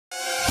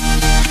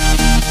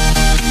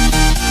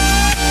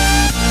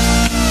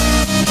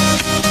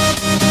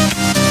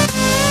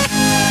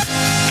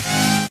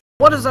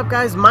What is up,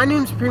 guys? My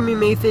name's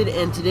PremiumAphid,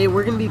 and today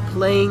we're going to be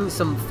playing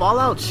some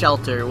Fallout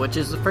Shelter, which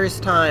is the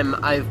first time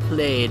I've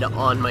played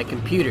on my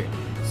computer.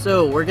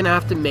 So we're going to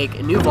have to make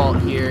a new vault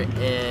here,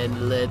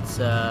 and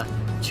let's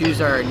choose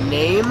our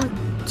name,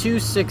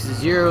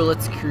 260.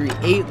 Let's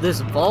create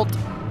this vault,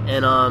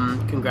 and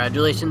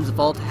congratulations, the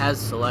vault has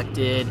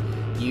selected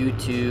you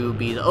to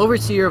be the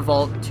overseer of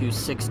Vault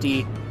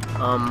 260.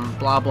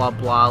 Blah blah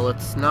blah.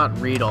 Let's not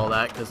read all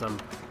that because I'm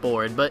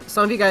bored, but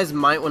some of you guys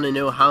might want to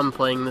know how I'm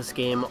playing this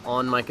game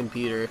on my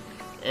computer,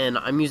 and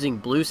I'm using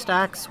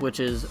BlueStacks, which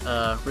is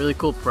a really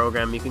cool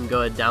program. You can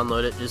go ahead and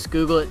download it. Just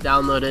Google it,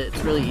 download it.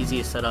 It's really easy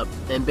to set up,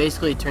 and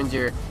basically it turns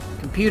your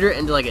computer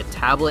into like a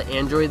tablet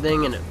Android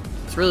thing, and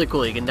it's really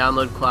cool. You can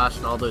download Clash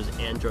and all those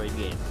Android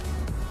games.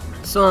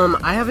 So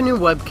I have a new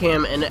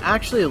webcam, and it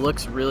actually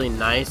looks really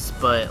nice,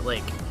 but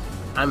like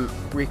I'm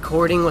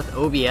recording with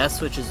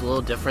OBS, which is a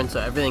little different, so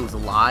everything's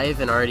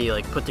live and already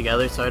like put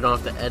together, so I don't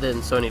have to edit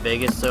in Sony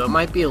Vegas, so it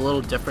might be a little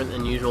different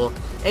than usual.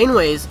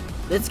 Anyways,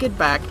 let's get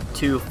back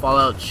to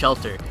Fallout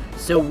Shelter.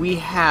 So we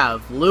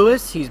have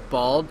Lewis, he's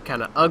bald,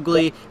 kind of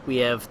ugly. We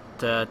have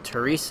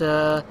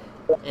Teresa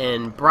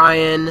and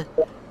Brian,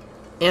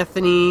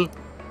 Anthony,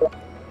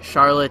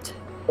 Charlotte,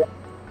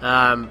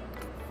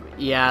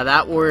 yeah,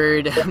 that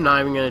word, I'm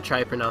not even going to try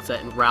to pronounce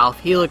that, and Ralph.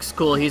 He looks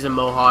cool, he's a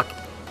mohawk.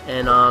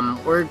 And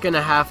we're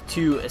gonna have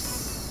to,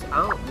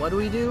 what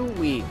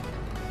do?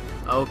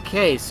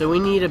 Okay, so we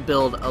need to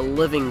build a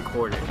living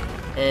quarter.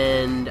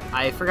 And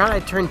I forgot I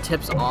turned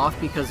tips off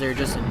because they're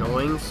just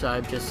annoying, so I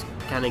just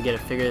kind of get to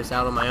figure this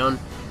out on my own.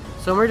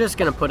 So we're just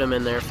gonna put them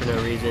in there for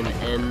no reason.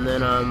 And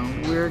then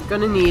we're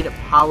gonna need a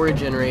power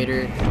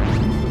generator.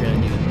 We're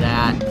gonna do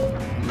that.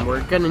 And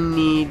we're gonna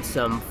need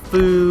some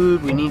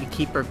food. We need to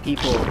keep our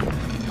people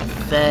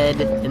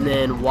fed, and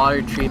then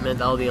water treatment.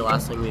 That'll be the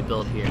last thing we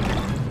build here.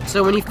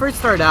 So when you first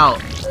start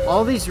out,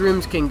 all these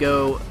rooms can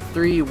go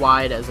 3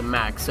 wide as a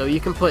max. So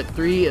you can put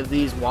 3 of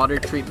these water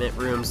treatment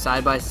rooms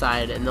side by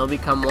side, and they'll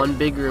become one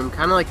big room,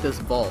 kind of like this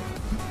vault.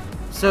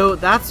 So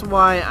that's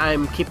why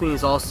I'm keeping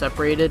these all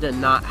separated and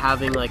not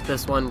having like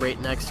this one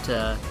right next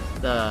to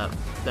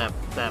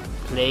that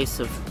place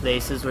of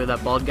places where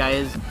that bald guy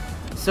is.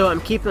 So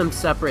I'm keeping them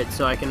separate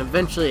so I can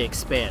eventually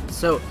expand.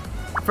 So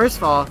first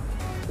of all,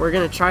 we're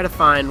gonna try to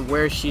find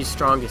where she's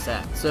strongest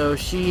at. So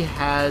she's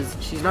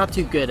not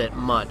too good at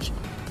much.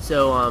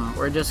 So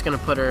we're just gonna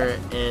put her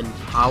in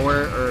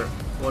power, or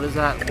what is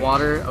that?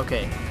 Water.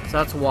 Okay, so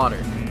that's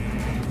water.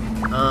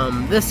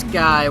 This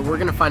guy, we're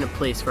gonna find a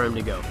place for him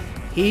to go.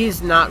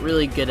 He's not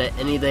really good at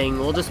anything.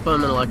 We'll just put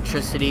him in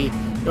electricity.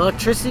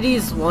 Electricity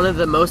is one of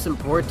the most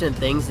important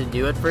things to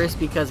do at first,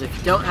 because if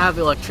you don't have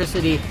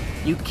electricity,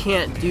 you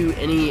can't do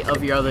any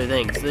of your other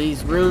things.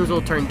 These rooms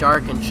will turn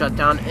dark and shut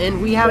down,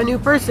 and we have a new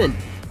person.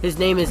 His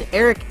name is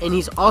Eric, and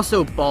he's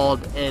also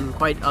bald and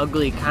quite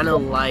ugly, kind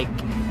of like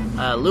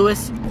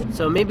Lewis.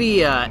 So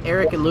maybe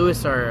Eric and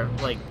Lewis are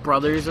like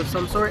brothers of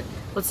some sort.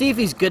 Let's see if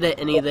he's good at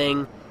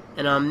anything.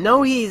 And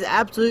no, he's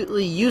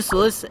absolutely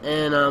useless,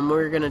 and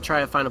we're going to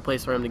try to find a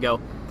place for him to go.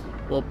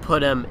 We'll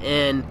put him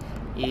in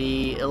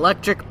the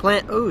electric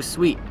plant. Oh,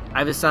 sweet.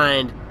 I've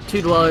assigned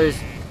 2 dwellers.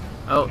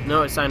 Oh,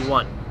 no, I assigned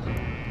 1.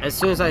 As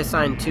soon as I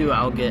assign 2,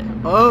 I'll get...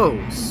 Oh,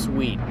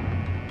 sweet.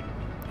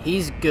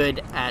 He's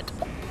good at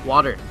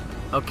water.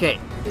 Okay,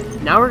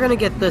 now we're gonna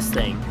get this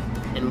thing,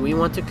 and we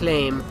want to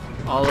claim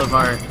all of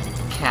our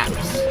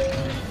caps.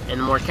 And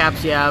the more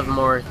caps you have,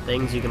 more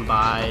things you can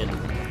buy,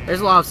 and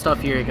there's a lot of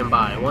stuff here you can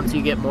buy. Once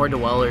you get more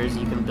dwellers,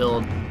 you can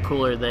build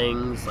cooler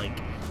things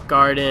like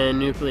garden,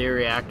 nuclear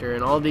reactor,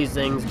 and all these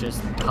things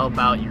just help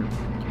out your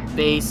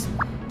base.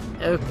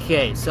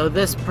 Okay, so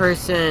this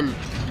person,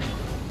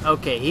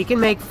 okay, he can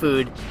make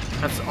food.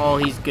 That's all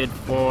he's good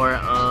for.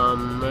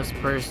 This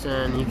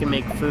person, he can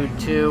make food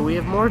too. We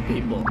have more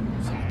people.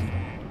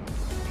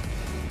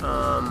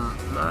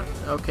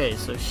 Okay,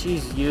 so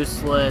she's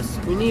useless.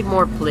 We need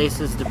more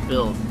places to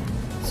build.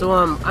 So,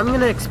 I'm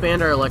gonna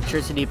expand our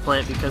electricity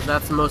plant because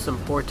that's the most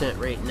important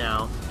right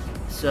now.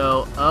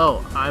 So,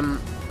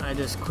 I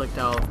just clicked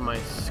out of my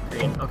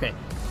screen. Okay,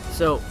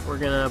 so we're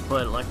gonna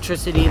put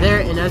electricity there,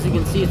 and as you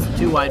can see, it's a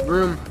 2 wide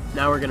room.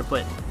 Now we're gonna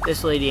put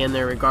this lady in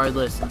there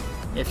regardless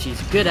if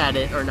she's good at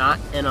it or not.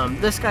 And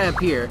this guy up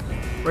here,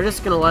 we're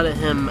just gonna let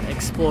him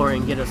explore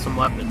and get us some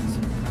weapons.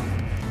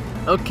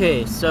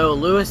 Okay, so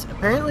Lewis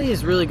apparently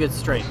is really good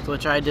strength,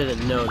 which I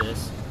didn't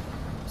notice.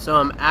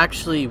 So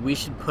actually we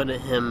should put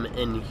him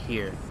in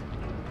here.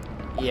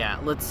 Yeah,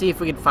 let's see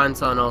if we can find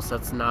someone else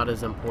that's not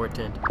as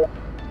important.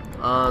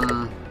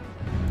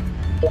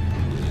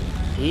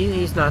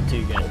 He's not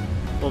too good.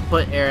 We'll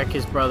put Eric,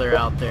 his brother,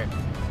 out there.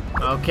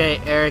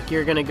 Okay, Eric,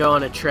 you're gonna go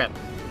on a trip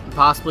and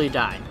possibly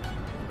die.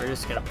 We're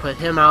just gonna put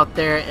him out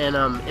there, and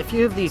if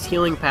you have these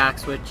healing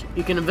packs, which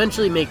you can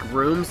eventually make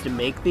rooms to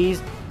make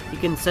these, you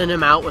can send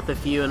him out with a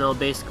few, and he'll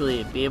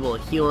basically be able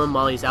to heal him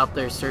while he's out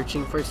there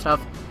searching for stuff.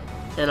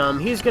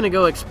 And he's gonna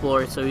go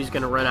explore, so he's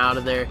gonna run out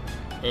of there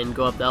and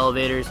go up the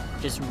elevators.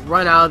 Just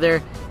run out of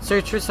there,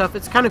 search for stuff.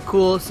 It's kind of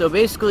cool. So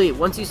basically,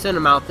 once you send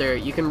him out there,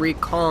 you can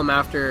recall him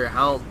after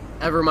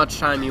however much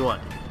time you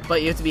want.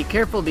 but you have to be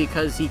careful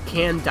because he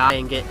can die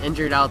and get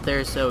injured out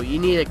there, so you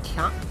need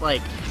to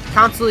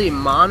constantly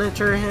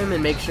monitor him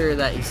and make sure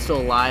that he's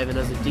still alive and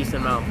has a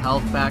decent amount of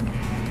health back.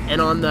 And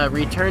on the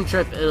return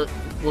trip, it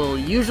will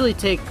usually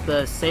take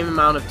the same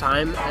amount of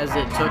time as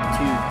it took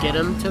to get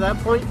him to that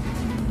point.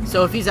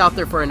 So if he's out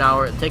there for an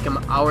hour, it'll take him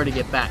an hour to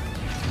get back.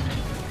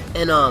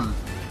 And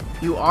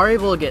you are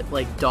able to get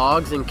like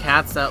dogs and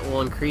cats that will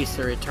increase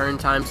the return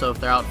time, so if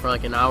they're out for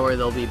like an hour,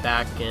 they'll be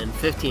back in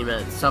 15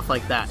 minutes, stuff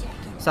like that.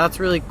 So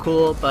that's really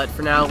cool, but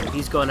for now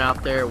he's going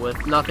out there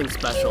with nothing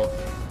special.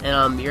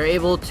 And you're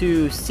able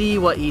to see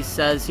what he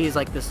says. He's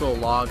like this little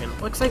log, and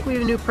it looks like we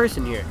have a new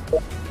person here.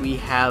 We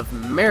have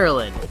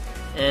Marilyn,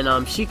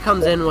 and she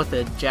comes in with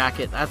a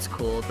jacket. That's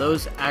cool.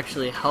 Those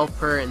actually help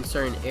her in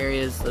certain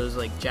areas, those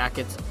like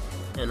jackets.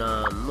 And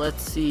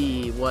let's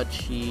see what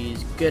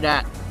she's good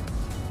at.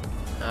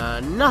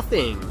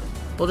 Nothing.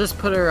 We'll just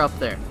put her up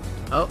there.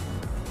 Oh,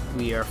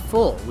 we are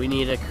full. We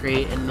need to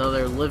create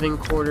another living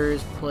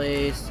quarters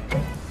place.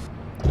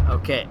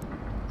 Okay,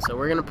 so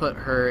we're gonna put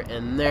her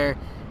in there.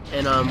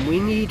 And we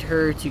need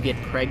her to get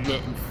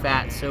pregnant and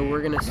fat, so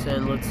we're gonna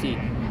send, let's see,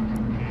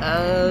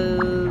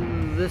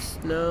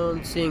 no,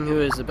 I'm seeing who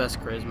has the best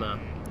charisma.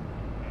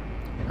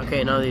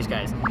 Okay, none of these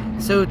guys.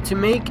 So to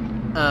make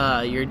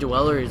your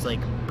dwellers like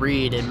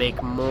breed and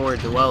make more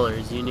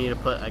dwellers, you need to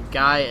put a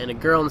guy and a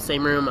girl in the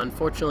same room.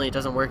 Unfortunately, it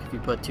doesn't work if you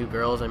put two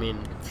girls. I mean,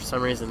 for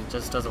some reason it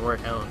just doesn't work.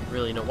 I don't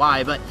really know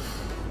why, but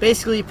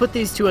basically you put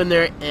these two in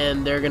there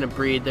and they're gonna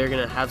breed. They're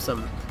gonna have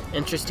some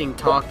interesting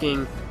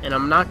talking, and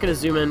I'm not going to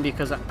zoom in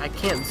because I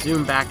can't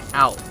zoom back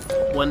out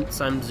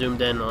once I'm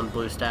zoomed in on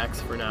BlueStacks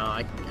for now.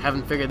 I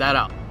haven't figured that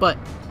out, but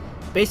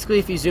basically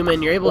if you zoom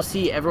in, you're able to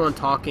see everyone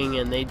talking,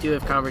 and they do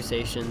have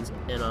conversations.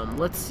 And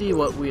let's see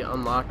what we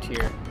unlocked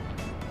here.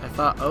 I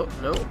thought, oh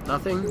no,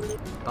 nothing.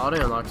 Thought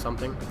I unlocked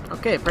something.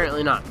 Okay,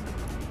 apparently not.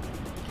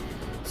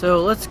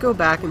 So let's go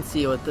back and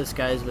see what this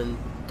guy's been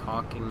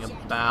talking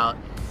about.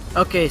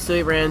 Okay, so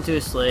he ran into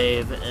a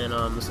slave, and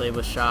the slave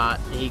was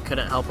shot. He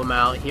couldn't help him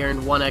out. He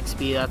earned 1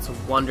 XP, that's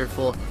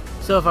wonderful.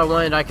 So if I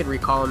wanted, I could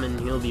recall him and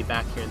he'll be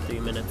back here in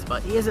 3 minutes.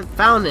 But he hasn't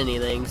found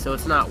anything, so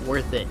it's not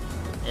worth it.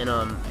 And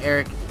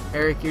Eric,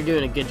 you're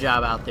doing a good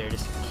job out there.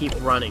 Just keep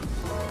running.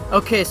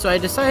 Okay, so I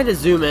decided to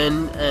zoom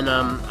in, and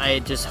I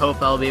just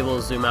hope I'll be able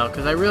to zoom out,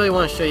 because I really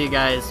want to show you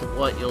guys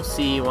what you'll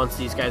see once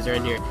these guys are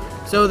in here.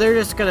 So they're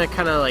just going to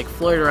kind of like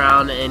flirt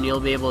around, and you'll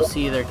be able to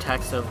see their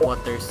text of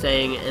what they're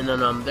saying, and then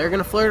they're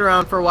going to flirt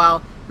around for a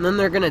while, and then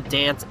they're going to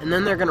dance, and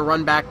then they're going to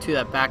run back to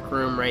that back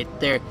room right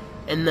there,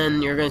 and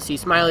then you're going to see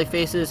smiley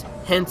faces,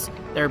 hence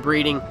they're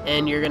breeding,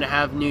 and you're going to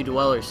have new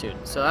dwellers soon.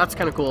 So that's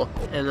kind of cool.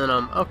 And then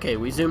okay,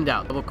 we zoomed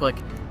out, double click.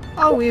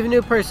 Oh, we have a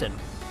new person,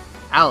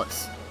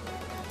 Alice.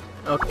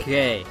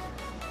 Okay,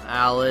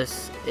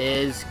 Alice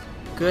is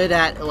good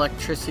at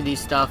electricity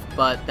stuff,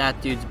 but that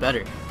dude's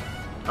better.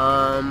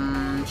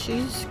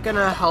 She's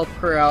gonna help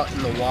her out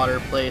in the water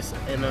place,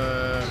 and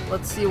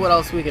let's see what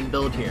else we can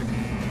build here.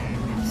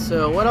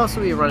 So what else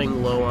are we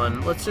running low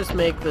on? Let's just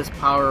make this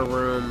power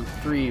room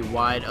 3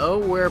 wide. Oh,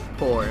 we're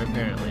poor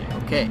apparently.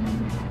 Okay,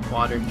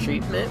 water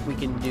treatment. We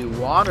can do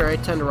water. I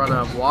tend to run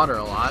out of water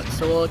a lot,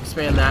 so we'll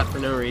expand that for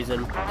no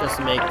reason, just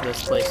to make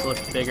this place look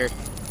bigger.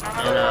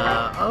 And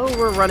oh,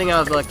 we're running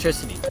out of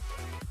electricity.